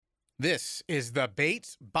This is the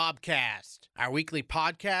Bates Bobcast, our weekly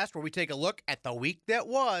podcast where we take a look at the week that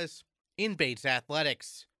was in Bates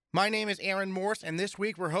athletics. My name is Aaron Morse, and this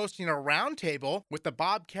week we're hosting a roundtable with the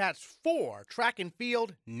Bobcats' 4 track and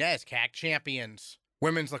field NESCAC champions.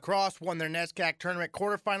 Women's lacrosse won their NESCAC tournament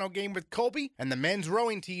quarterfinal game with Colby, and the men's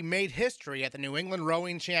rowing team made history at the New England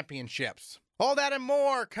Rowing Championships. All that and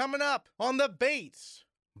more coming up on the Bates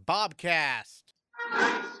Bobcast.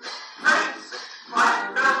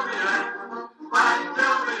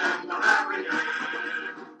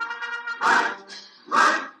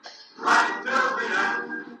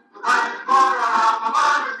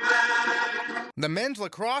 The men's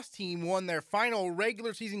lacrosse team won their final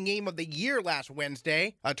regular season game of the year last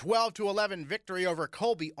Wednesday, a 12-11 victory over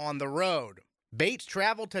Colby on the road. Bates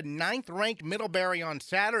traveled to 9th-ranked Middlebury on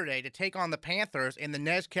Saturday to take on the Panthers in the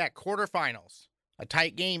NESCAC quarterfinals. A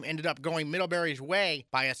tight game ended up going Middlebury's way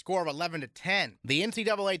by a score of 11-10. The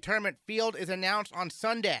NCAA tournament field is announced on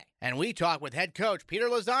Sunday, and we talk with head coach Peter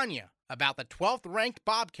Lasagna about the 12th-ranked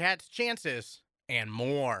Bobcats' chances and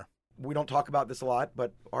more. We don't talk about this a lot,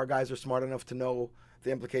 but our guys are smart enough to know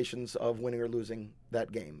the implications of winning or losing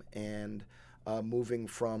that game and moving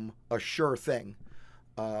from a sure thing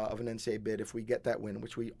of an NCAA bid if we get that win,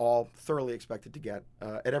 which we all thoroughly expected to get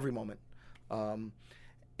at every moment,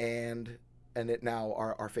 and it now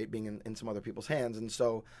our fate being in some other people's hands. And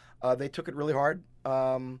so they took it really hard,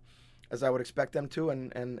 as I would expect them to,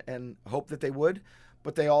 and hope that they would.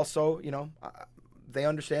 But they also, they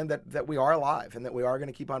understand that we are alive and that we are going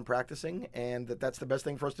to keep on practicing and that's the best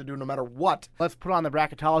thing for us to do no matter what. Let's put on the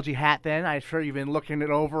bracketology hat then. I'm sure you've been looking it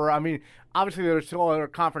over. I mean, obviously there's still other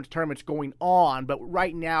conference tournaments going on, but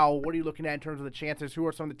right now, what are you looking at in terms of the chances? Who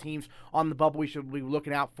are some of the teams on the bubble we should be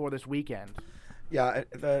looking out for this weekend? Yeah,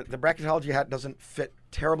 the bracketology hat doesn't fit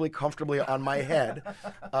terribly comfortably on my head,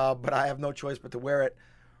 but I have no choice but to wear it.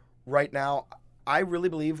 Right now, I really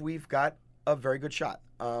believe we've got a very good shot.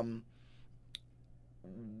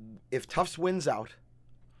 If Tufts wins out,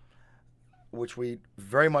 which we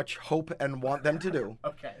very much hope and want them to do,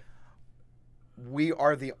 okay, we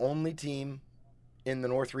are the only team in the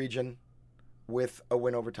North region with a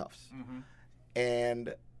win over Tufts. Mm-hmm.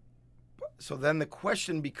 And so then the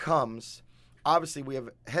question becomes, obviously we have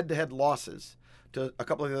head-to-head losses to a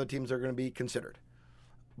couple of the other teams that are going to be considered,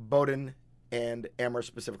 Bowdoin and Amherst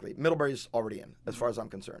specifically. Middlebury's already in, as far as I'm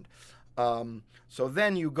concerned. So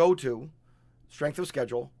then you go to strength of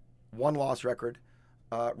schedule, 1-loss record,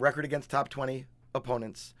 record against top 20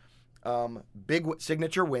 opponents, big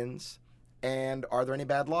signature wins, and are there any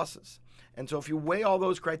bad losses? And so if you weigh all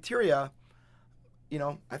those criteria,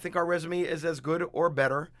 I think our resume is as good or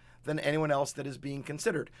better than anyone else that is being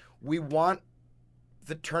considered. We want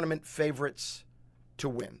the tournament favorites to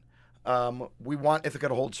win. We want Ithaca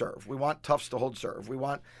to hold serve. We want Tufts to hold serve. We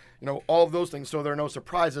want, all of those things so there are no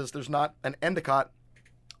surprises. There's not an Endicott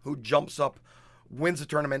who jumps up, wins the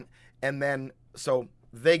tournament, and then so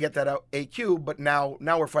they get that AQ, but now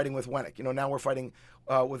we're fighting with Wennick. Now we're fighting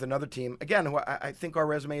with another team. Again, who I think our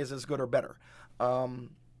resume is as good or better.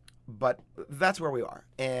 But that's where we are.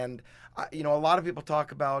 And, a lot of people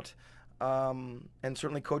talk about, and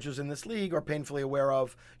certainly coaches in this league are painfully aware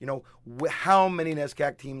of, how many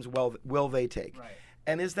NESCAC teams will they take? Right.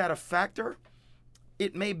 And is that a factor?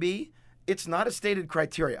 It may be. It's not a stated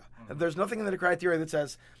criteria. Mm-hmm. There's nothing in the criteria that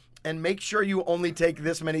says, and make sure you only take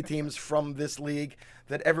this many teams from this league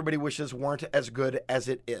that everybody wishes weren't as good as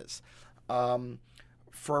it is.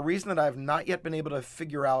 For a reason that I've not yet been able to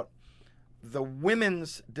figure out, the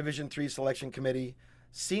Women's Division III Selection Committee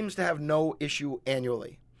seems to have no issue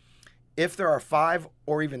annually. If there are 5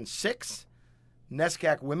 or even 6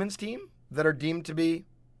 NESCAC women's team that are deemed to be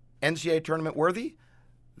NCAA tournament worthy,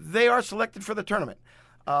 they are selected for the tournament.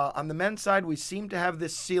 On the men's side, we seem to have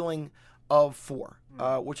this ceiling of 4,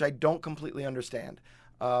 which I don't completely understand.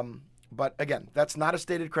 But again, that's not a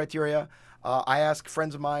stated criteria. I ask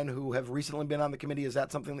friends of mine who have recently been on the committee, is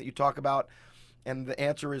that something that you talk about? And the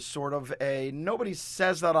answer is sort of nobody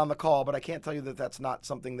says that on the call, but I can't tell you that that's not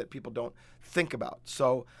something that people don't think about.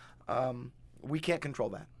 So we can't control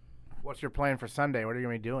that. What's your plan for Sunday? What are you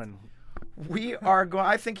going to be doing? We are going,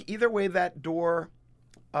 I think either way that door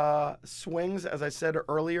swings, as I said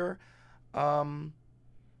earlier,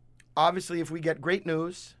 obviously, if we get great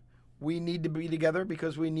news, we need to be together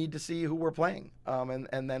because we need to see who we're playing,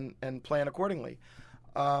 and plan accordingly.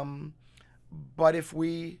 But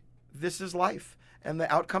this is life, and the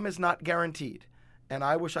outcome is not guaranteed. And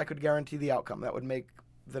I wish I could guarantee the outcome. That would make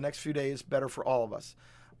the next few days better for all of us.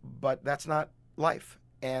 But that's not life.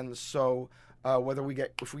 And so,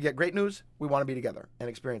 if we get great news, we want to be together and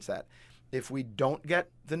experience that. If we don't get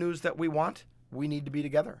the news that we want, we need to be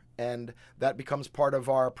together. And that becomes part of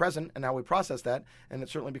our present and how we process that, and it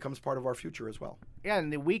certainly becomes part of our future as well. Yeah,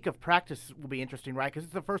 and the week of practice will be interesting, right? Because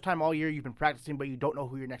it's the first time all year you've been practicing, but you don't know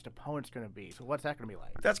who your next opponent's going to be. So what's that going to be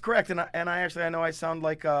like? That's correct. And I know I sound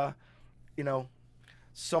like,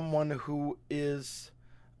 someone who is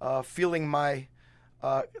feeling my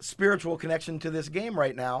spiritual connection to this game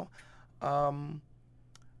right now.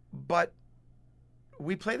 But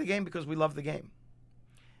we play the game because we love the game.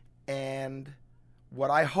 And what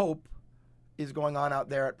I hope is going on out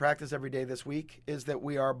there at practice every day this week is that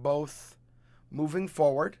we are both moving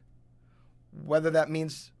forward, whether that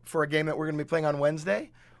means for a game that we're going to be playing on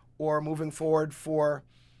Wednesday or moving forward for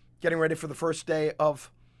getting ready for the first day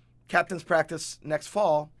of captain's practice next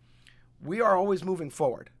fall. We are always moving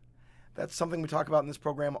forward. That's something we talk about in this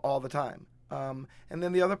program all the time. And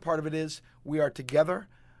then the other part of it is we are together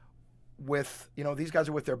with, these guys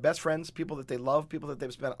are with their best friends, people that they love, people that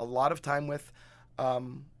they've spent a lot of time with,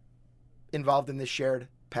 involved in this shared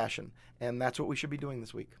passion. And that's what we should be doing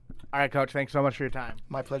this week. All right, Coach, thanks so much for your time.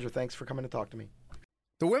 My pleasure. Thanks for coming to talk to me.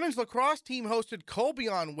 The women's lacrosse team hosted Colby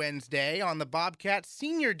on Wednesday on the Bobcats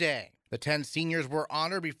Senior Day. The 10 seniors were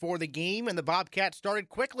honored before the game, and the Bobcats started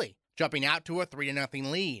quickly, jumping out to a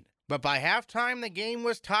 3-0 lead. But by halftime, the game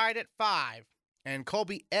was tied at 5, and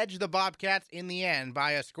Colby edged the Bobcats in the end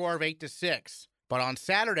by a score of 8-6. But on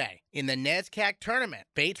Saturday, in the NESCAC tournament,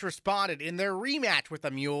 Bates responded in their rematch with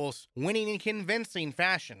the Mules, winning in convincing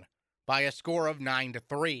fashion by a score of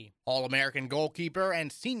 9-3. All-American goalkeeper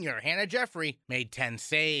and senior Hannah Jeffrey made 10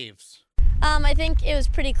 saves. I think it was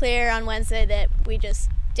pretty clear on Wednesday that we just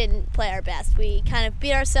didn't play our best. We kind of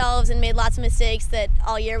beat ourselves and made lots of mistakes that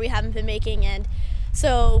all year we haven't been making, and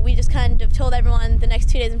so we just kind of told everyone the next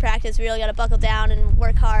 2 days in practice we really got to buckle down and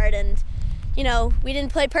work hard. And we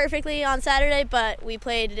didn't play perfectly on Saturday, but we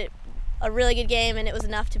played a really good game, and it was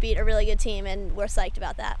enough to beat a really good team, and we're psyched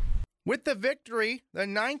about that. With the victory, the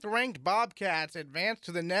 9th-ranked Bobcats advanced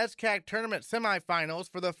to the NESCAC tournament semifinals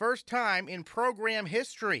for the first time in program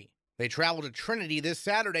history. They traveled to Trinity this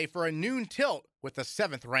Saturday for a noon tilt with the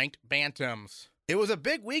 7th-ranked Bantams. It was a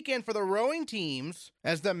big weekend for the rowing teams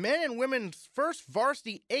as the men and women's first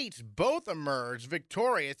varsity eights both emerged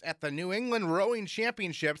victorious at the New England Rowing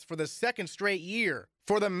Championships for the second straight year.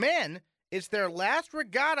 For the men, it's their last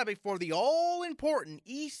regatta before the all-important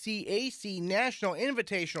ECAC National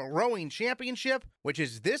Invitational Rowing Championship, which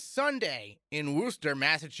is this Sunday in Worcester,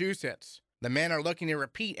 Massachusetts. The men are looking to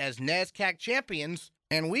repeat as NESCAC champions,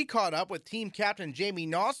 and we caught up with team captain Jamie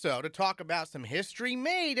Nosso to talk about some history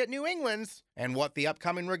made at New England's and what the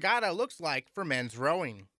upcoming regatta looks like for men's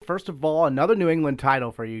rowing. First of all, another New England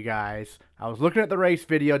title for you guys. I was looking at the race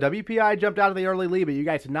video. WPI jumped out of the early lead, but you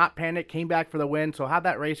guys did not panic, came back for the win. So how'd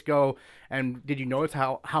that race go? And did you notice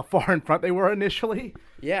how far in front they were initially?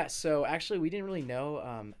 Yeah, so actually we didn't really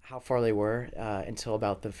know how far they were until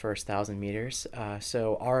about the first 1,000 meters.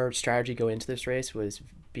 So our strategy going into this race was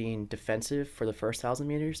being defensive for the first 1,000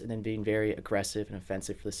 meters and then being very aggressive and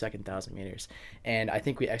offensive for the second 1,000 meters. And I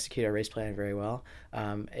think we executed our race plan very well.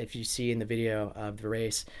 If you see in the video of the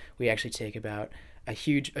race, we actually take about a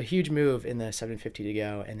huge move in the 750 to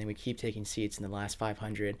go, and then we keep taking seats in the last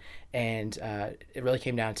 500. And it really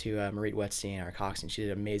came down to Marit Wetstein, our coxswain. She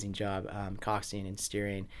did an amazing job coxing and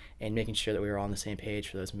steering and making sure that we were all on the same page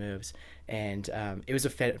for those moves. And it was a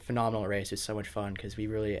phenomenal race. It was so much fun because we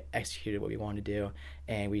really executed what we wanted to do,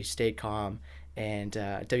 and we stayed calm. And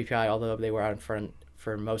WPI, although they were out in front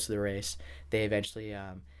for most of the race, they eventually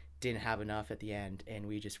didn't have enough at the end, and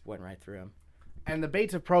we just went right through them. And the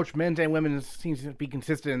Bates approach, men's and women's, seems to be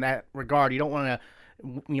consistent in that regard. You don't want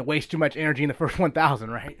to waste too much energy in the first 1,000,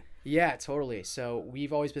 right? Yeah, totally. So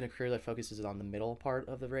we've always been a career that focuses on the middle part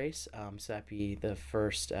of the race. So that'd be the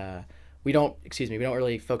first. We don't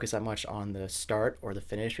really focus that much on the start or the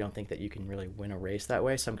finish. We don't think that you can really win a race that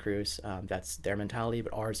way. Some crews, that's their mentality,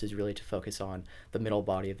 but ours is really to focus on the middle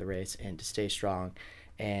body of the race and to stay strong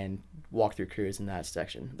and walk through crews in that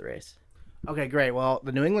section of the race. Okay, great. Well,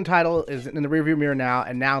 the New England title is in the rearview mirror now,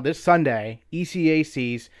 and now this Sunday,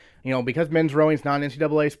 ECAC's, because men's rowing is not an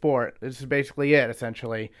NCAA sport, this is basically it,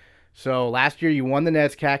 essentially. So last year you won the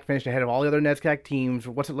NESCAC, finished ahead of all the other NESCAC teams.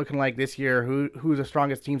 What's it looking like this year? Who's the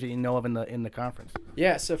strongest teams that you know of in the conference?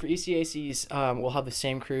 Yeah, so for ECAC's, we'll have the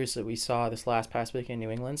same crews that we saw this past week in New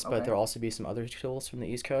England's, but there'll also be some other tools from the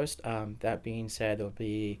East Coast. That being said, there'll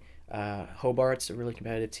be Hobart's a really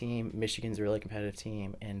competitive team, Michigan's a really competitive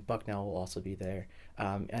team, and Bucknell will also be there.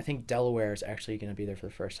 And I think Delaware is actually going to be there for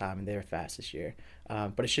the first time, and they're fast this year.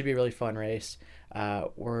 But it should be a really fun race.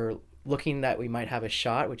 We're looking that we might have a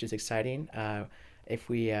shot, which is exciting. If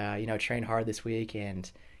we train hard this week and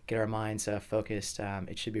get our minds focused,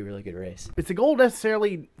 it should be a really good race. Is the goal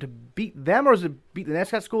necessarily to beat them, or is it beat the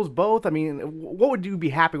NESCAC schools both? I mean, what would you be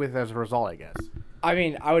happy with as a result, I guess? I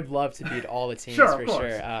mean, I would love to beat all the teams Sure, for of course. sure.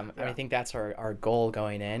 Yeah. I think that's our goal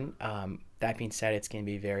going in. That being said, it's going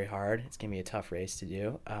to be very hard. It's going to be a tough race to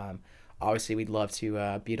do. Obviously, we'd love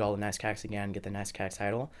to beat all the NESCACs again, get the NESCAC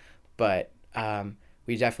title, but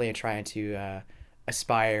we definitely are trying to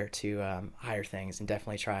aspire to higher things and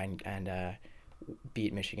definitely try and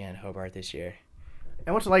beat Michigan and Hobart this year.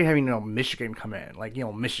 And what's it like having, Michigan come in? Like,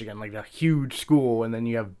 Michigan, like a huge school, and then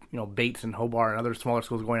you have, Bates and Hobart and other smaller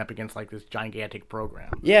schools going up against, like, this gigantic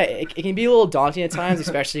program. Yeah, it can be a little daunting at times,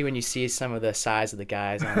 especially when you see some of the size of the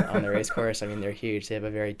guys on the race course. I mean, they're huge. They have a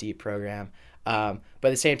very deep program. But at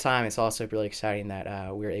the same time, it's also really exciting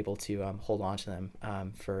that we were able to hold on to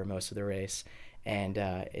them for most of the race. And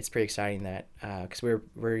it's pretty exciting that because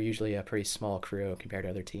we're usually a pretty small crew compared to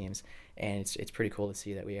other teams, and it's pretty cool to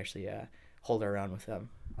see that we actually hold our own with them.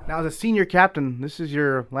 Now, as a senior captain, this is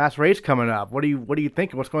your last race coming up. What do you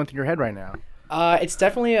think? What's going through your head right now? It's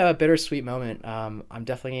definitely a bittersweet moment. I'm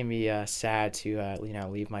definitely gonna be sad to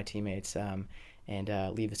leave my teammates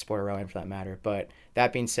and leave the sport of rowing for that matter. But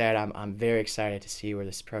that being said, I'm very excited to see where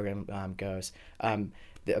this program goes.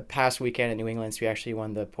 The past weekend in New England, we actually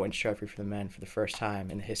won the points trophy for the men for the first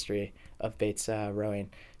time in the history of Bates rowing.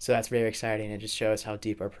 So that's very exciting. It just shows how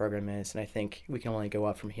deep our program is, and I think we can only go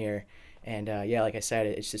up from here. And like I said,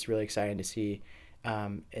 it's just really exciting to see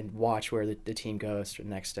and watch where the team goes for the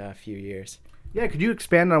next few years. Yeah, could you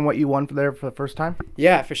expand on what you won for the first time?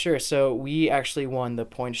 Yeah, for sure. So we actually won the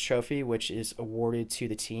points trophy, which is awarded to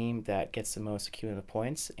the team that gets the most cumulative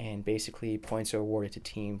points. And basically, points are awarded to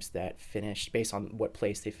teams that finished based on what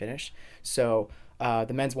place they finished. So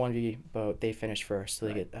the men's 1v boat, they finished first, so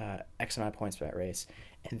they get X amount of points for that race.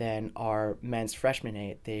 And then our men's freshman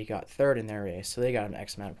 8, they got third in their race, so they got an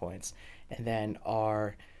X amount of points. And then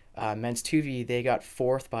our men's 2v, they got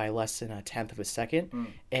fourth by less than a tenth of a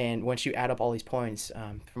second. And once you add up all these points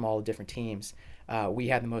from all the different teams, we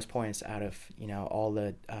had the most points out of all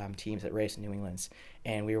the teams that raced in New England,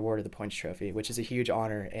 and we were awarded the points trophy, which is a huge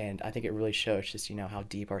honor. And I think it really shows just how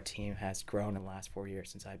deep our team has grown in the last 4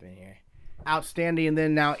 years since I've been here. Outstanding. And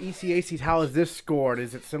then now ECAC's, how is this scored?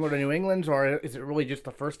 Is it similar to New England's, or is it really just the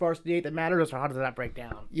first varsity 8 that matters, or how does that break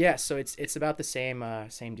down? Yeah, so it's about the same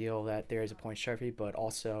deal, that there is a points trophy, but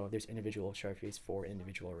also there's individual trophies for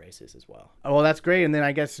individual races as well. Oh, well, that's great. And then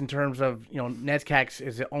I guess in terms of NESCACs,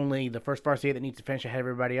 is it only the first varsity 8 that needs to finish ahead of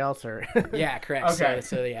everybody else, or? Yeah, correct. Okay.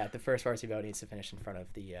 So yeah, the first varsity boat needs to finish in front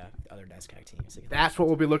of the other NESCAC teams. That's what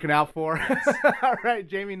we'll be looking out for. All right,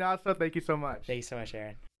 Jamie Nassa, thank you so much. Thank you so much,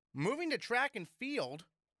 Aaron. Moving to track and field,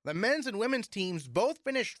 the men's and women's teams both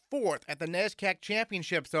finished 4th at the NESCAC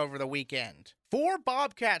Championships over the weekend. 4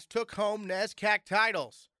 Bobcats took home NESCAC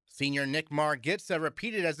titles. Senior Nick Margitza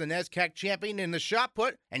repeated as the NESCAC champion in the shot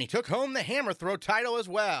put, and he took home the hammer throw title as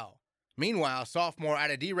well. Meanwhile, sophomore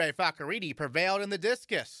Adedire Fakaridi prevailed in the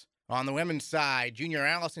discus. On the women's side, junior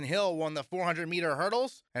Allison Hill won the 400-meter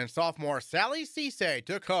hurdles, and sophomore Sally Cisse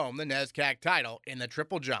took home the NESCAC title in the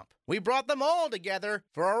triple jump. We brought them all together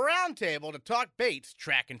for a roundtable to talk Bates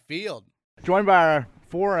track and field. Joined by our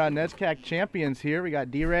 4 NESCAC champions here. We got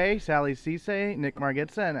D-Ray, Sally Cisse, Nick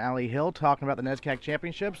Margitza, and Allie Hill talking about the NESCAC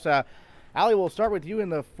championships. Allie, we'll start with you in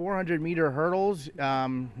the 400-meter hurdles.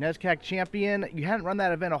 NESCAC champion. You hadn't run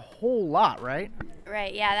that event a whole lot, right?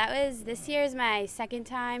 Right, yeah, this year is my second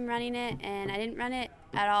time running it, and I didn't run it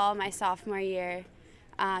at all my sophomore year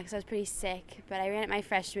because I was pretty sick, but I ran it my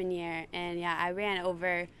freshman year, and yeah, I ran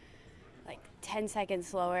over like 10 seconds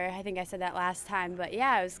slower. I think I said that last time, but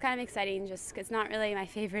yeah, it was kind of exciting. Just it's not really my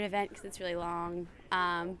favorite event because it's really long,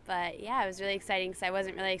 but yeah, it was really exciting because I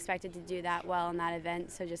wasn't really expected to do that well in that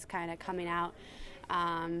event, so just kind of coming out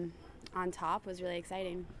on top was really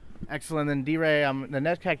exciting. Excellent. And D-Ray, the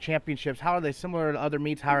NESCAC championships, how are they similar to other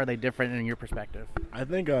meets? How are they different in your perspective? I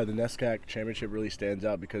think the NESCAC championship really stands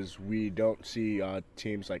out because we don't see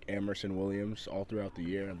teams like Amherst and Williams all throughout the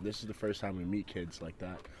year. This is the first time we meet kids like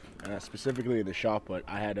that. Specifically in the shot put,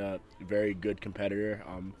 I had a very good competitor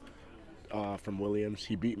from Williams.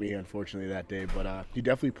 He beat me, unfortunately, that day, but he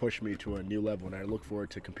definitely pushed me to a new level, and I look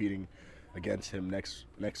forward to competing against him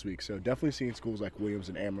next week. So definitely seeing schools like Williams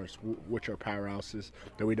and Amherst, which are powerhouses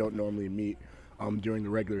that we don't normally meet during the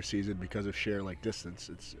regular season because of sheer distance.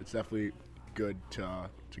 It's definitely good to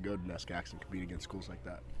go to NESCACs and compete against schools like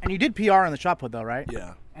that. And you did PR in the shot put though, right?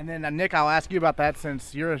 Yeah. And then Nick, I'll ask you about that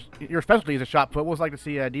since your specialty is a shot put. What was it like to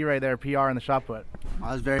see D-Ray there PR in the shot put?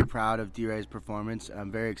 I was very proud of D-Ray's performance.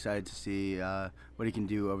 I'm very excited to see what he can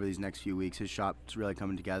do over these next few weeks. His shot's really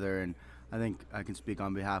coming together, and I think I can speak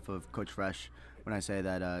on behalf of Coach Fresh when I say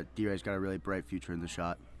that D-Ray's got a really bright future in the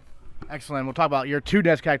shot. Excellent. We'll talk about your 2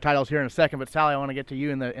 NESCAC titles here in a second, but Sally, I want to get to you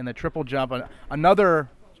in the triple jump. Another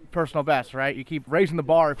personal best, right? You keep raising the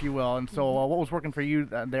bar, if you will. And so what was working for you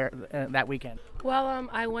there that weekend? Well,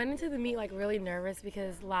 I went into the meet really nervous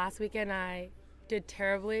because last weekend I did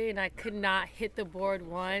terribly and I could not hit the board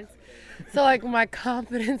once. So my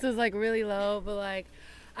confidence was really low, but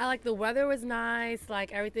the weather was nice,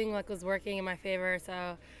 everything was working in my favor.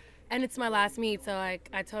 So, and it's my last meet, so I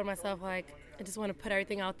told myself I just want to put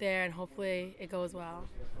everything out there and hopefully it goes well.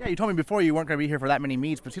 Yeah, you told me before you weren't going to be here for that many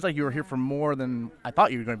meets, but it seems like you were here for more than I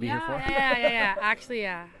thought you were going to be here for. Yeah. Actually,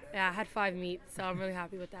 yeah, I had 5 meets, so I'm really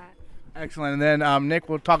happy with that. Excellent. And then, Nick,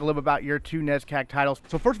 we'll talk a little bit about your 2 NESCAC titles.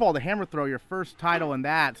 So first of all, the hammer throw, your first title in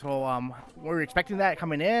that. So were you expecting that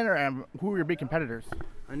coming in, or who were your big competitors?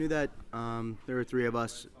 I knew that there were 3 of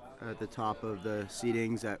us at the top of the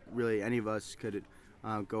seedings that really any of us could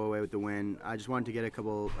go away with the win. I just wanted to get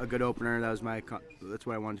a good opener. That's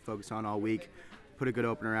what I wanted to focus on all week. Put a good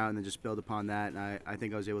opener out and then just build upon that. And I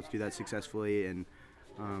think I was able to do that successfully. And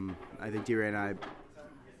I think D-Ray and I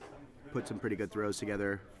put some pretty good throws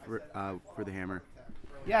together for the hammer.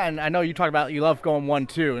 Yeah, and I know you talked about you love going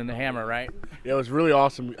 1-2 in the hammer, right? Yeah, it was really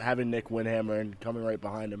awesome having Nick win hammer and coming right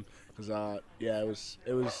behind him. Because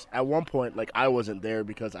it was at one point I wasn't there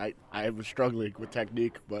because I was struggling with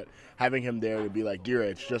technique, but having him there to be D-Ray,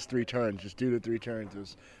 it's just 3 turns, just do the 3 turns. It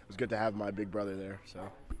was good to have my big brother there. So.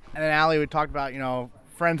 And then Allie, we talked about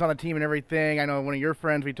friends on the team and everything. I know one of your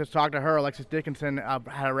friends, we just talked to her, Alexis Dickinson,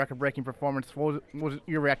 had a record-breaking performance. What was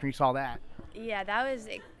your reaction when you saw that? Yeah, that was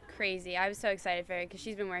crazy. I was so excited for her because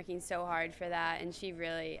she's been working so hard for that, and she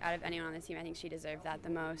really, out of anyone on the team, I think she deserved that the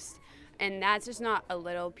most. And that's just not a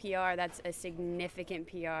little PR, that's a significant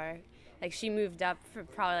PR. She moved up from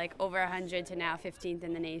probably over 100 to now 15th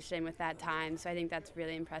in the nation with that time, so I think that's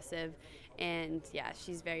really impressive. And yeah,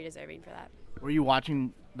 she's very deserving for that. Were you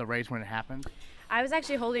watching the race when it happened? I was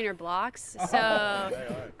actually holding her blocks,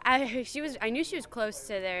 so I knew she was close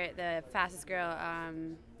to the fastest girl,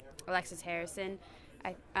 Alexis Harrison,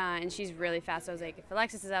 and she's really fast. So I was like, if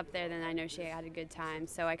Alexis is up there, then I know she had a good time.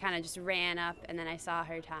 So I kind of just ran up, and then I saw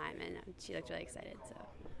her time, and she looked really excited. So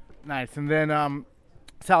nice. And then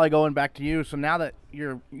Sally, going back to you. So now that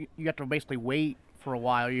you have to basically wait for a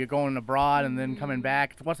while, you're going abroad and then coming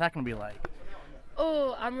back. What's that going to be like?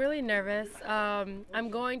 Oh, I'm really nervous. I'm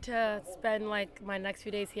going to spend my next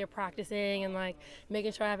few days here practicing and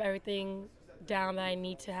making sure I have everything down that I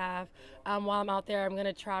need to have. While I'm out there, I'm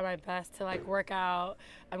gonna try my best to work out.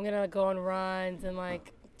 I'm gonna go on runs and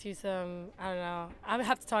do some, I don't know. I'm gonna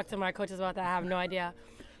have to talk to my coaches about that. I have no idea.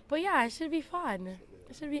 But yeah, it should be fun.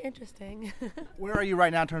 It should be interesting. Where are you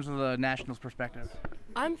right now in terms of the nationals perspective?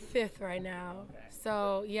 I'm 5th right now.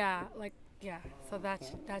 So yeah, so that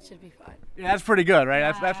should be fun. Yeah, that's pretty good, right?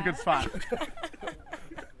 Yeah. That's a good spot.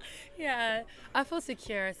 Yeah, I feel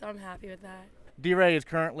secure, so I'm happy with that. D-Ray is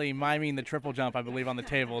currently miming the triple jump, I believe, on the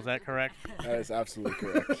table. Is that correct? That is absolutely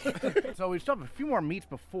correct. So we still have a few more meets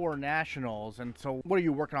before nationals, and so what are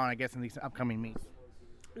you working on, I guess, in these upcoming meets?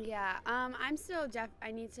 Yeah, I'm still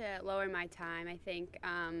I need to lower my time, I think,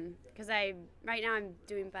 because right now I'm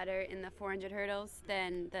doing better in the 400 hurdles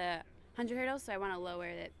than the 100 hurdles, so I want to lower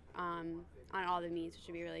it on all the meets, which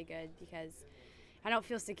would be really good because I don't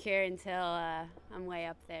feel secure until I'm way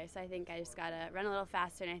up there. So I think I just got to run a little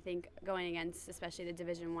faster, and I think going against especially the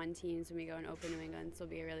Division I teams when we go in Open New England will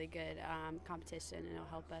be a really good competition, and it'll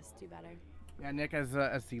help us do better. Yeah, Nick, as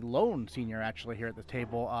the lone senior actually here at the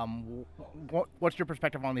table, what's your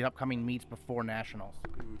perspective on the upcoming meets before nationals?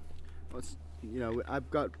 Well,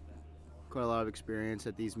 I've got quite a lot of experience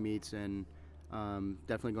at these meets, and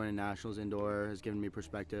definitely going to nationals indoor has given me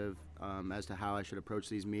perspective as to how I should approach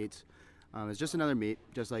these meets. It's just another meet,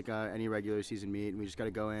 just like any regular season meet, and we just got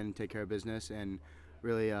to go in and take care of business and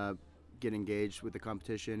really get engaged with the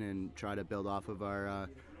competition and try to build off of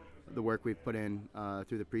the work we've put in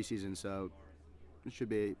through the preseason. So it should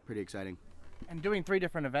be pretty exciting. And doing 3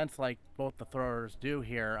 different events like both the throwers do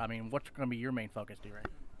here, I mean, what's going to be your main focus, D-Ray?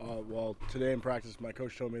 Well, today in practice, my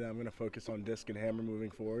coach told me that I'm going to focus on disc and hammer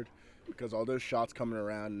moving forward because all those shots coming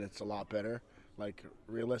around, and it's a lot better.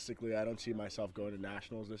 Realistically, I don't see myself going to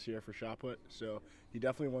nationals this year for shot put. So he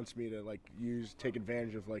definitely wants me to take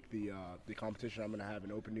advantage of the competition I'm going to have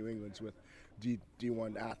in Open New England's with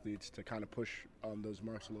D1 athletes to kind of push those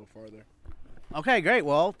marks a little farther. Okay, great.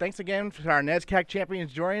 Well, thanks again for our NESCAC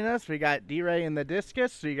champions joining us. We got D-Ray in the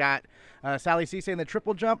discus. We got Sally Cisse in the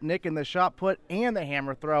triple jump, Nick in the shot put and the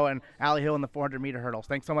hammer throw, and Allie Hill in the 400-meter hurdles.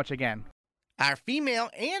 Thanks so much again. Our female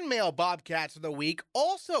and male Bobcats of the week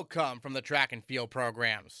also come from the track and field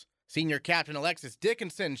programs. Senior captain Alexis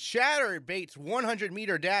Dickinson shattered Bates'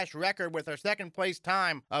 100-meter dash record with her second-place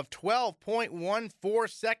time of 12.14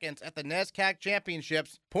 seconds at the NESCAC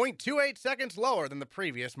Championships, 0.28 seconds lower than the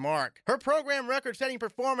previous mark. Her program record-setting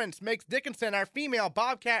performance makes Dickinson our female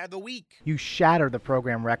Bobcat of the week. You shattered the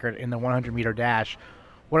program record in the 100-meter dash.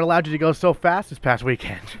 What allowed you to go so fast this past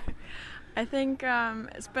weekend? I think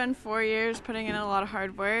it's been 4 years putting in a lot of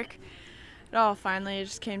hard work. It all finally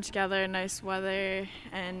just came together, nice weather,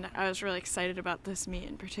 and I was really excited about this meet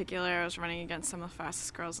in particular. I was running against some of the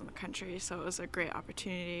fastest girls in the country, so it was a great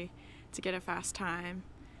opportunity to get a fast time.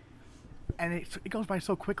 And it goes by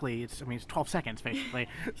so quickly. It's 12 seconds, basically.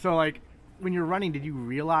 So, like, when you're running, did you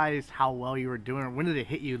realize how well you were doing, or when did it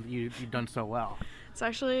hit you you've done so well? It's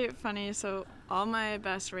actually funny. So all my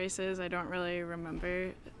best races I don't really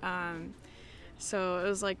remember. So it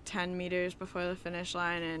was like 10 meters before the finish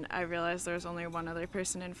line, and I realized there was only one other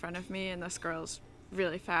person in front of me, and this girl's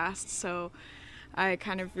really fast. So I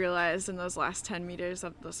kind of realized in those last 10 meters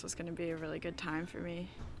that this was going to be a really good time for me.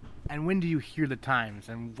 And when do you hear the times,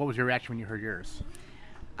 and what was your reaction when you heard yours?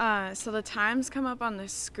 So the times come up on the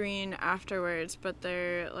screen afterwards, but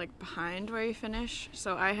they're like behind where you finish.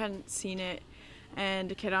 So I hadn't seen it,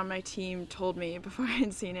 and a kid on my team told me before I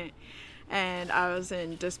had seen it. And I was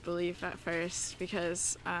in disbelief at first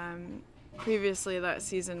because previously that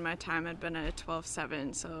season my time had been at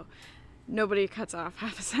 12.7, so nobody cuts off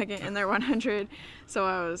half a second in their 100, so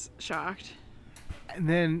I was shocked. And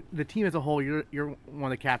then the team as a whole, you're one of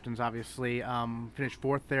the captains, obviously. Finished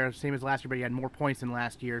fourth there, same as last year, but you had more points than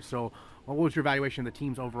last year. So what was your evaluation of the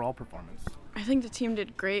team's overall performance? I think the team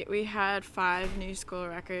did great. We had 5 new school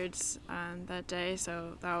records that day,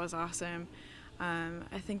 so that was awesome.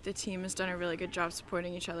 I think the team has done a really good job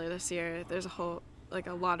supporting each other this year. There's a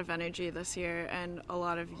lot of energy this year and a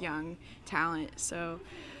lot of young talent. So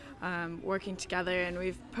working together, and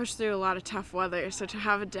we've pushed through a lot of tough weather. So to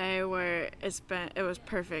have a day where it was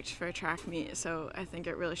perfect for a track meet. So I think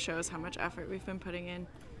it really shows how much effort we've been putting in.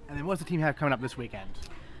 And then what's the team have coming up this weekend?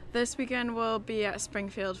 This weekend we'll be at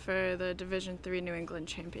Springfield for the Division III New England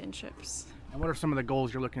Championships. And what are some of the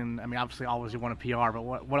goals you're looking? Obviously, always you want a PR, but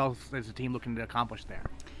what else is the team looking to accomplish there?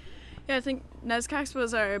 Yeah, I think NESCAC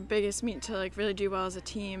was our biggest meet to really do well as a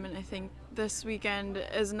team, and I think this weekend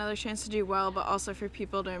is another chance to do well, but also for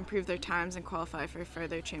people to improve their times and qualify for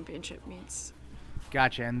further championship meets.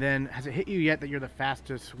 Gotcha. And then, has it hit you yet that you're the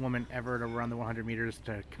fastest woman ever to run the 100 meters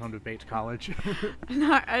to come to Bates College?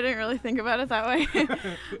 No, I didn't really think about it that way.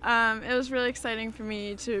 It was really exciting for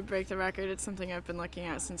me to break the record. It's something I've been looking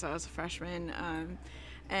at since I was a freshman.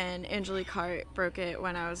 And Angelique Hart broke it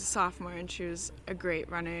when I was a sophomore, and she was a great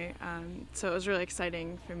runner. So it was really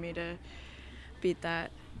exciting for me to beat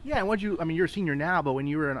that. Yeah, and you're a senior now, but when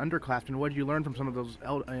you were an underclassman, what did you learn from some of those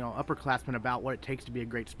upperclassmen about what it takes to be a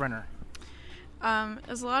great sprinter?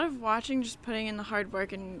 There's a lot of watching, just putting in the hard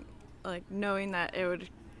work and knowing that it would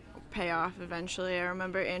pay off eventually. I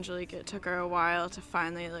remember Angelique, it took her a while to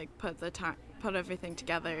finally put everything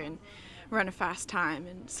together and run a fast time,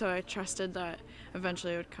 and so I trusted that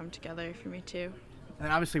eventually it would come together for me too.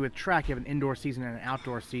 And obviously with track, you have an indoor season and an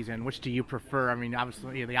outdoor season. Which do you prefer?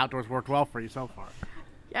 Obviously the outdoors worked well for you so far.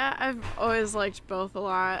 Yeah, I've always liked both a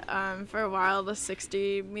lot. For a while, the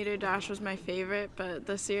 60-meter dash was my favorite, but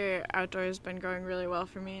this year, outdoor has been going really well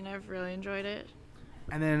for me, and I've really enjoyed it.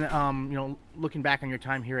 And then, looking back on your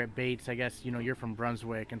time here at Bates, I guess, you're from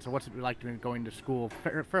Brunswick, and so what's it like going to school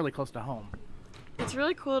fairly close to home? It's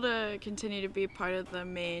really cool to continue to be part of the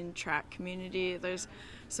main track community. There's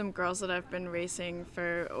some girls that I've been racing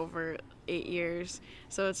for over 8 years,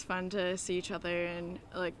 so it's fun to see each other and,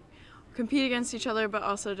 compete against each other, but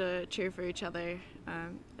also to cheer for each other.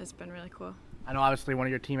 It's been really cool. I know obviously one of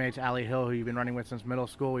your teammates, Allie Hill, who you've been running with since middle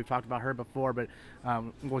school, we've talked about her before, but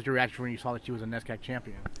what was your reaction when you saw that she was a NESCAC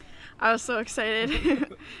champion? I was so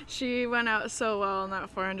excited. She went out so well in that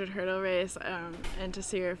 400 hurdle race, and to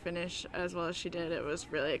see her finish as well as she did, it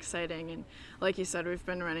was really exciting. And like you said, we've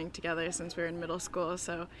been running together since we were in middle school,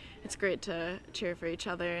 so it's great to cheer for each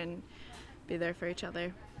other and be there for each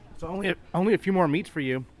other. So only a few more meets for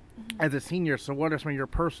you. As a senior, so what are some of your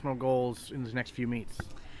personal goals in the next few meets?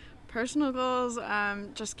 Personal goals,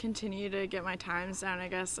 just continue to get my times down, I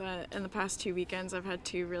guess. In the past 2 weekends, I've had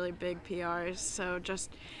 2 really big PRs, so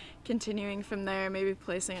just continuing from there, maybe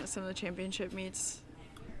placing at some of the championship meets.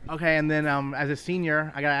 Okay, and then as a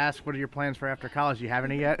senior, I got to ask, what are your plans for after college? Do you have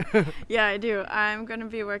any yet? Yeah, I do. I'm going to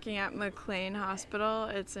be working at McLean Hospital.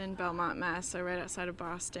 It's in Belmont, Mass., so right outside of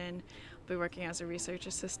Boston. I'll be working as a research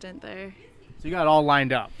assistant there. So you got it all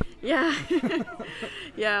lined up. Yeah.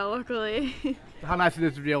 Yeah, luckily. How nice it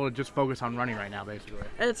is to be able to just focus on running right now, basically.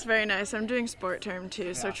 It's very nice. I'm doing sport term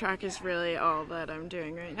too, so track is really all that I'm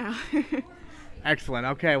doing right now. Excellent.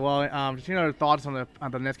 Okay, well, just thoughts on the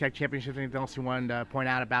NESCAC Championships. Anything else you wanted to point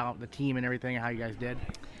out about the team and everything and how you guys did?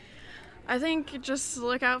 I think just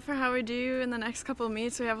look out for how we do in the next couple of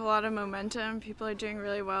meets. We have a lot of momentum. People are doing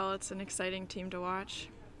really well. It's an exciting team to watch.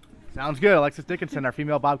 Sounds good. Alexis Dickinson, our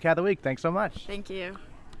female Bobcat of the week. Thanks so much. Thank you.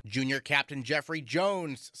 Junior captain Jeffrey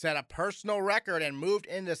Jones set a personal record and moved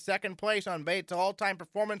into second place on Bates' all-time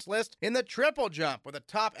performance list in the triple jump with a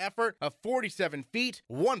top effort of 47 feet,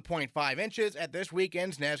 1.5 inches at this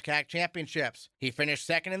weekend's NESCAC Championships. He finished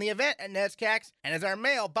second in the event at NESCAC's and is our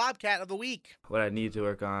male Bobcat of the week. What I need to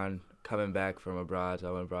work on coming back from abroad, so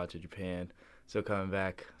I went abroad to Japan, so coming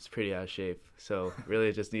back, it's pretty out of shape. So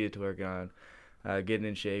really just needed to work on getting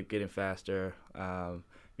in shape, getting faster,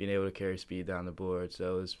 being able to carry speed down the board.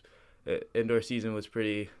 So indoor season was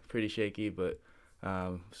pretty shaky, but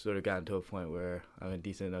sort of gotten to a point where I'm in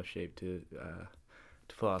decent enough shape to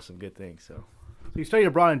pull off some good things. So you studied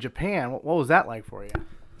abroad in Japan. What was that like for you?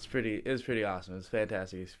 It was pretty awesome. It was a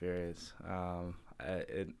fantastic experience.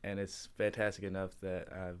 And it's fantastic enough that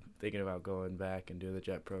I'm thinking about going back and doing the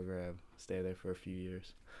JET program, stay there for a few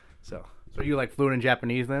years. So you like fluent in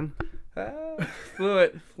Japanese then?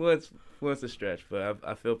 Fluent's a stretch, but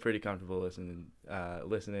I feel pretty comfortable listening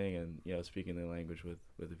and speaking the language with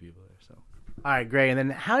the people there. So. All right, great. And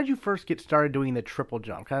then how did you first get started doing the triple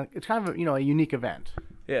jump? It's kind of a unique event.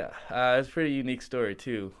 Yeah, it's a pretty unique story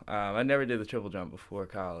too. I never did the triple jump before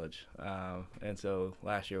college, and so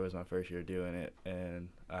last year was my first year doing it. And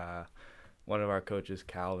one of our coaches,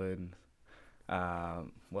 Calvin,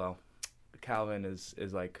 Calvin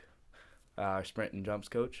is like our sprint and jumps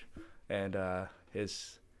coach, and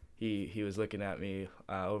he was looking at me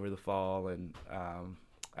over the fall, and I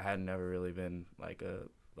had never really been like the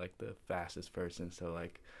fastest person, so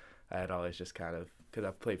like I had always just kind of, because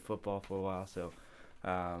I've played football for a while, so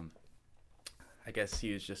I guess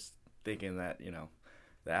he was just thinking that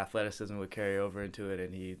the athleticism would carry over into it,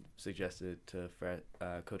 and he suggested to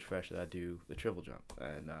Coach Fresh that I do the triple jump,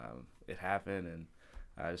 and it happened, and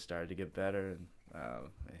I just started to get better, and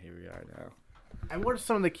here we are now. And what are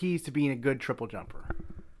some of the keys to being a good triple jumper?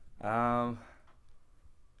 I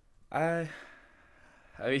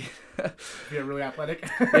mean, you're really athletic.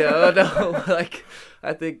 Yeah, no, like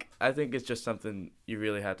I think it's just something you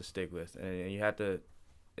really have to stick with, and you have to.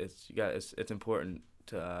 It's important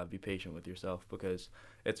to be patient with yourself, because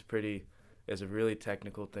it's a really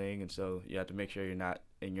technical thing, and so you have to make sure you're not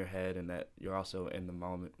in your head and that you're also in the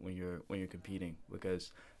moment when you're competing,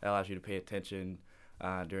 because that allows you to pay attention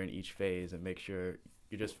during each phase and make sure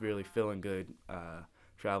you're just really feeling good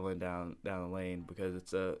traveling down the lane, because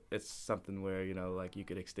it's something where like you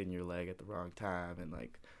could extend your leg at the wrong time and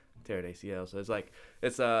like tear an ACL. So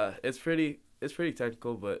it's pretty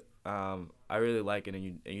technical, but I really like it,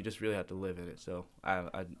 and you just really have to live in it. So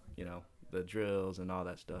I the drills and all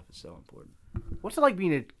that stuff is so important. What's it like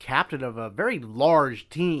being a captain of a very large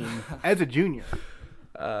team as a junior?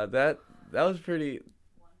 That was pretty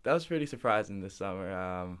surprising this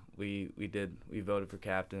summer. We voted for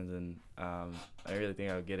captains, and I really think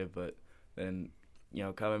I would get it, but then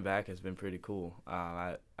coming back has been pretty cool.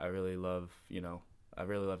 I really love the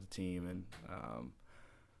team, and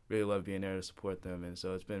really love being there to support them, and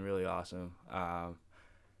so it's been really awesome.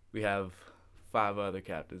 We have 5 other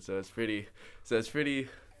captains, so it's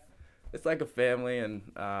like a family, and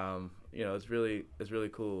it's really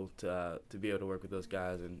cool to be able to work with those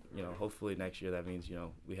guys, and hopefully next year that means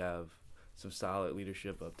we have some solid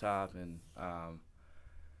leadership up top, and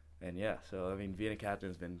yeah, so I mean being a captain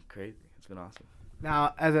has been crazy. It's been awesome.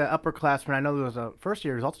 Now, as an upperclassman, I know there was a first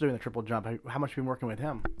year who's also doing the triple jump. How much have you been working with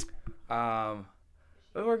him?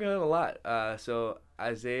 We're working with him a lot. So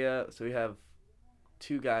Isaiah, we have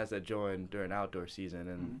 2 guys that joined during outdoor season,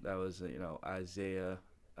 and that was Isaiah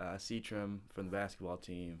Seatram from the basketball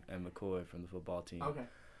team and McCoy from the football team. Okay.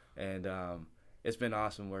 And it's been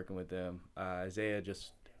awesome working with them. Isaiah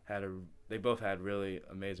just they both had really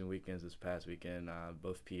amazing weekends this past weekend.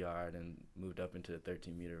 Both PR'd and moved up into the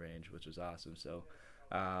 13-meter range, which was awesome. So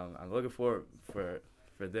I'm looking forward for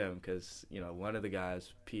them, because one of the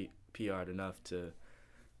guys PR'd enough to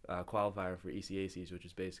qualify for ECACs, which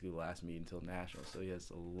is basically the last meet until nationals. So he has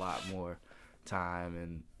a lot more time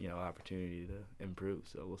and opportunity to improve.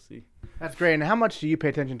 So we'll see. That's great. And how much do you pay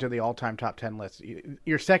attention to the all-time top 10 list?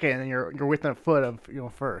 You're second, and you're within a foot of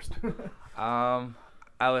first.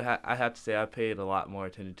 I have to say I paid a lot more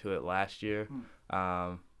attention to it last year,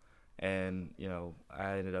 and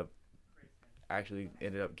I ended up actually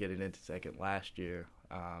ended up getting into second last year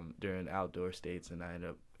during outdoor states, and I ended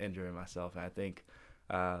up injuring myself. And I think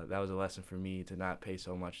that was a lesson for me to not pay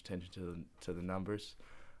so much attention to the numbers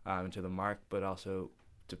and to the mark, but also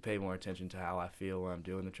to pay more attention to how I feel when I'm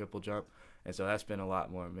doing the triple jump. And so that's been a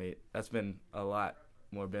lot more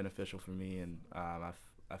beneficial for me, and I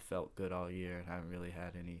felt good all year and haven't really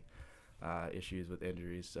had any issues with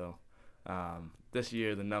injuries. So this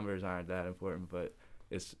year the numbers aren't that important, but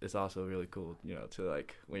it's also really cool, to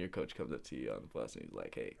like when your coach comes up to you on the bus and he's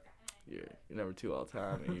like, hey, you're number 2 all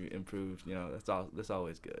time and you improved, that's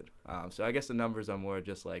always good. So I guess the numbers are more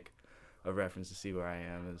just like a reference to see where I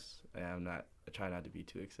am, I try not to be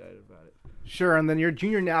too excited about it. Sure, and then you're a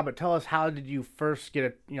junior now, but tell us, how did you first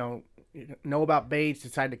know about Bates,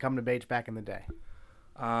 decide to come to Bates back in the day?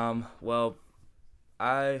 Well,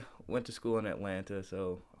 I went to school in Atlanta,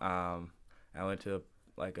 so I went to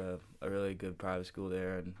like a really good private school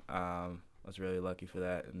there, and I was really lucky for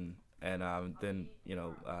that. And then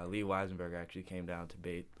Lee Weisenberger actually came down to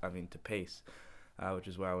Pace, which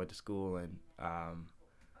is where I went to school, and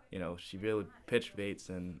she really pitched Bates,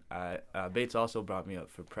 and Bates also brought me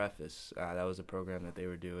up for Preface. That was a program that they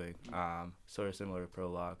were doing, sort of similar to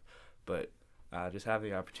Prologue, but just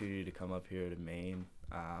having the opportunity to come up here to Maine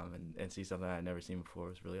and see something I'd never seen before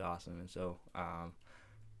was really awesome. And so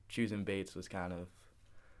choosing Bates was kind of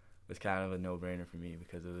a no-brainer for me,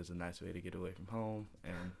 because it was a nice way to get away from home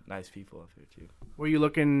and nice people up here too.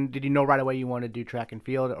 Did you know right away you wanted to do track and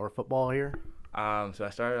field or football here? So I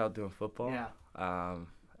started out doing football. Yeah.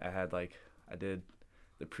 I did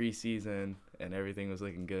the preseason and everything was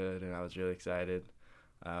looking good, and I was really excited.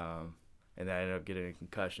 And then I ended up getting a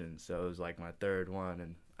concussion, so it was like my third one,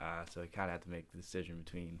 and so I kind of had to make the decision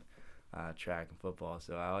between track and football.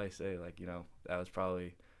 So I always say, that was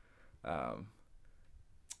probably, I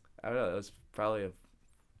don't know, it was probably a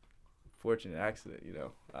fortunate accident,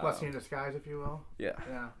 Blessing in disguise, if you will. Yeah.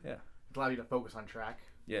 It allowed you to focus on track.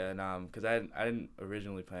 Yeah, and because I didn't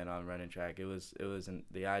originally plan on running track.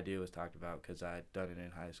 The idea was talked about because I had done it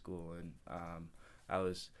in high school, and I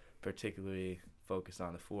was particularly focused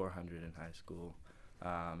on the 400 in high school,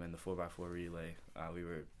 and the 4x4 relay.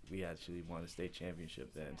 We actually won the state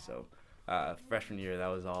championship then. So freshman year, that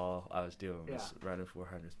was all I was doing was running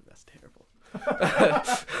 400s. But that's terrible.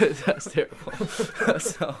 That's terrible.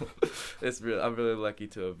 So I'm really lucky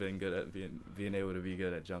to have been good at being able to be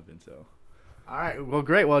good at jumping. So. All right. Well,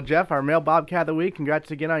 great. Well, Jeff, our male Bobcat of the week, congrats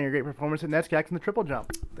again on your great performance at NESCAC in the triple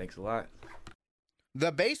jump. Thanks a lot.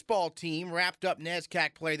 The baseball team wrapped up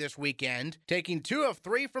NESCAC play this weekend, taking 2 of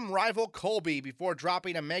 3 from rival Colby before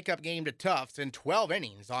dropping a makeup game to Tufts in 12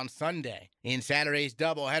 innings on Sunday. In Saturday's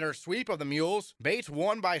doubleheader sweep of the Mules, Bates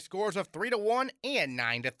won by scores of 3-1 and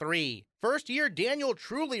 9-3. First-year Daniel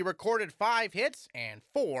Truly recorded 5 hits and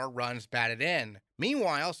 4 runs batted in.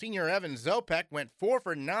 Meanwhile, senior Evan Zopek went 4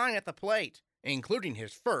 for 9 at the plate, including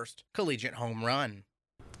his first collegiate home run.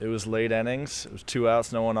 It was late innings. It was 2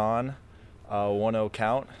 outs, no one on. 1-0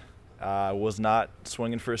 count. I was not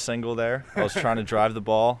swinging for a single there. I was trying to drive the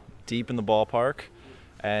ball deep in the ballpark,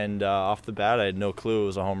 and off the bat I had no clue it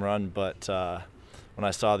was a home run, but when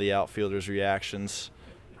I saw the outfielders' reactions,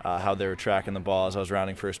 how they were tracking the ball as I was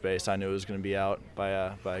rounding first base, I knew it was going to be out by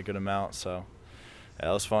a good amount, so yeah,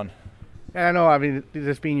 it was fun. And I know,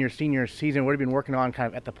 this being your senior season, what have you been working on kind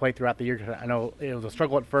of at the plate throughout the year? 'Cause I know it was a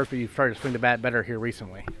struggle at first, but you've started to swing the bat better here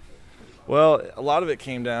recently. Well, a lot of it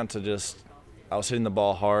came down to just I was hitting the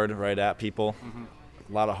ball hard right at people. Mm-hmm.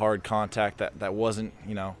 A lot of hard contact that wasn't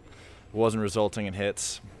resulting in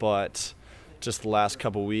hits. But just the last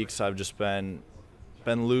couple weeks, I've just been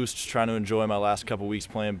loose, just trying to enjoy my last couple weeks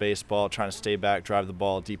playing baseball, trying to stay back, drive the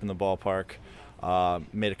ball deep in the ballpark.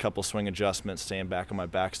 Made a couple swing adjustments, staying back on my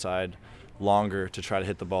backside longer to try to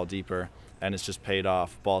hit the ball deeper, and it's just paid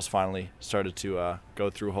off. Ball's finally started to go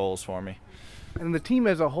through holes for me. And the team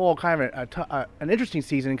as a whole, kind of an interesting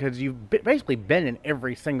season, because you've basically been in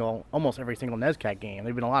almost every single NESCAC game.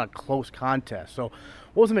 There've been a lot of close contests. So,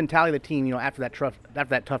 what was the mentality of the team, after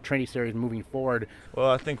that tough training series moving forward? Well,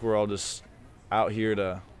 I think we're all just out here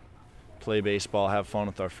to play baseball, have fun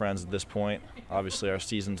with our friends at this point. Obviously, our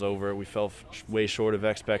season's over. We fell way short of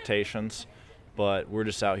expectations, but we're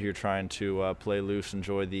just out here trying to play loose,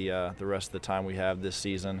 enjoy the rest of the time we have this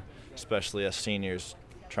season, especially as seniors,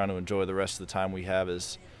 trying to enjoy the rest of the time we have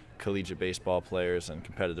as collegiate baseball players and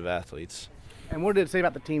competitive athletes. And what did it say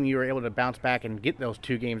about the team you were able to bounce back and get those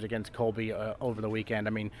 2 games against Colby over the weekend?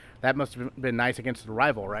 That must have been nice against the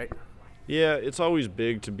rival, right? Yeah, it's always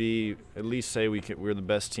big to at least say we're the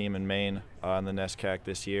best team in Maine in the NESCAC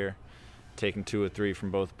this year, taking 2 or 3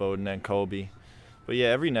 from both Bowdoin and Colby. But yeah,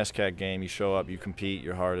 every NESCAC game you show up, you compete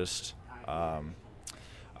your hardest,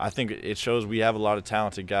 I think it shows we have a lot of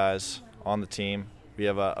talented guys on the team. We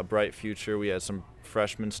have a bright future. We had some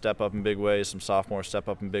freshmen step up in big ways, some sophomores step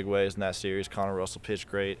up in big ways in that series. Connor Russell pitched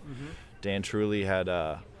great. Dan Truly had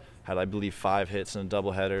I believe 5 hits in a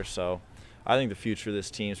doubleheader. So I think the future of this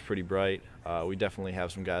team is pretty bright. We definitely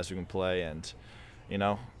have some guys who can play, and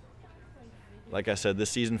like I said, this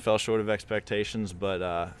season fell short of expectations,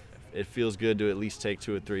 but it feels good to at least take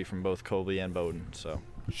 2 or 3 from both Colby and Bowdoin. So.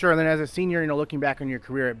 Sure, and then as a senior, looking back on your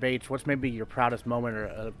career at Bates, what's maybe your proudest moment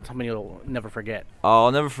or something you'll never forget?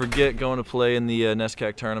 I'll never forget going to play in the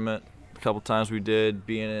NESCAC tournament. A couple times we did,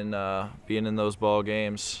 being in those ball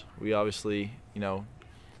games. We obviously,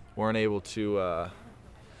 weren't able to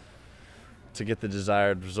get the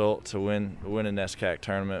desired result to win a NESCAC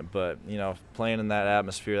tournament, but playing in that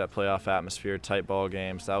atmosphere, that playoff atmosphere, tight ball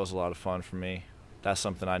games, that was a lot of fun for me. That's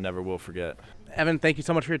something I never will forget. Evan, thank you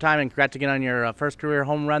so much for your time, and congrats again on your first career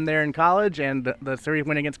home run there in college and the series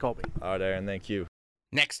win against Colby. All right, Aaron, thank you.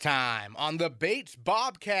 Next time on the Bates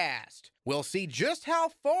Bobcast, we'll see just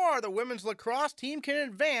how far the women's lacrosse team can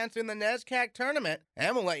advance in the NESCAC tournament,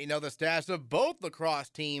 and we'll let you know the status of both lacrosse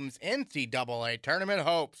teams' NCAA tournament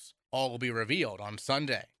hopes. All will be revealed on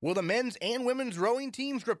Sunday. Will the men's and women's rowing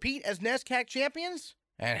teams repeat as NESCAC champions?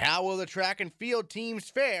 And how will the track and field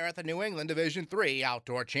teams fare at the New England Division III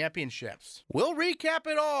Outdoor Championships? We'll recap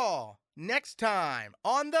it all next time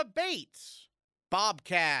on the Bates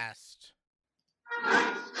Bobcast.